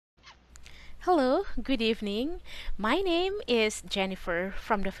Hello, good evening. My name is Jennifer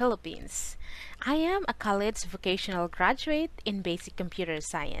from the Philippines. I am a college vocational graduate in basic computer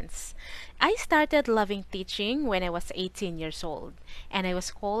science. I started loving teaching when I was 18 years old, and I was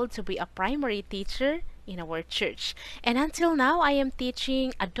called to be a primary teacher in our church. And until now, I am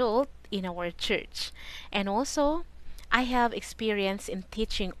teaching adult in our church. And also, I have experience in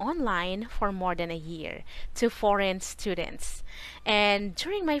teaching online for more than a year to foreign students. And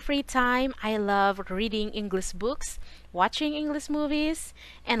during my free time, I love reading English books, watching English movies,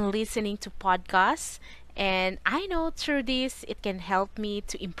 and listening to podcasts. And I know through this, it can help me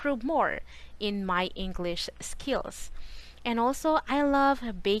to improve more in my English skills. And also, I love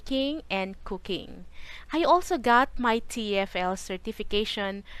baking and cooking. I also got my TFL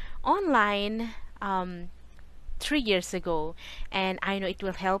certification online 3 years ago, and I know it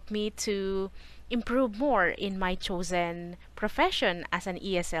will help me to improve more in my chosen profession as an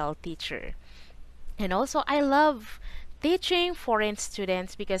ESL teacher. And also, I love teaching foreign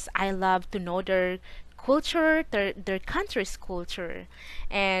students because I love to know their culture, their country's culture.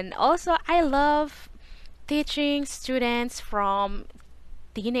 And also, I love teaching students from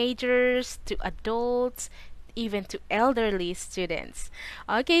teenagers to adults, even to elderly students.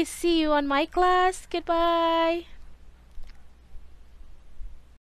 Okay, see you on my class. Goodbye.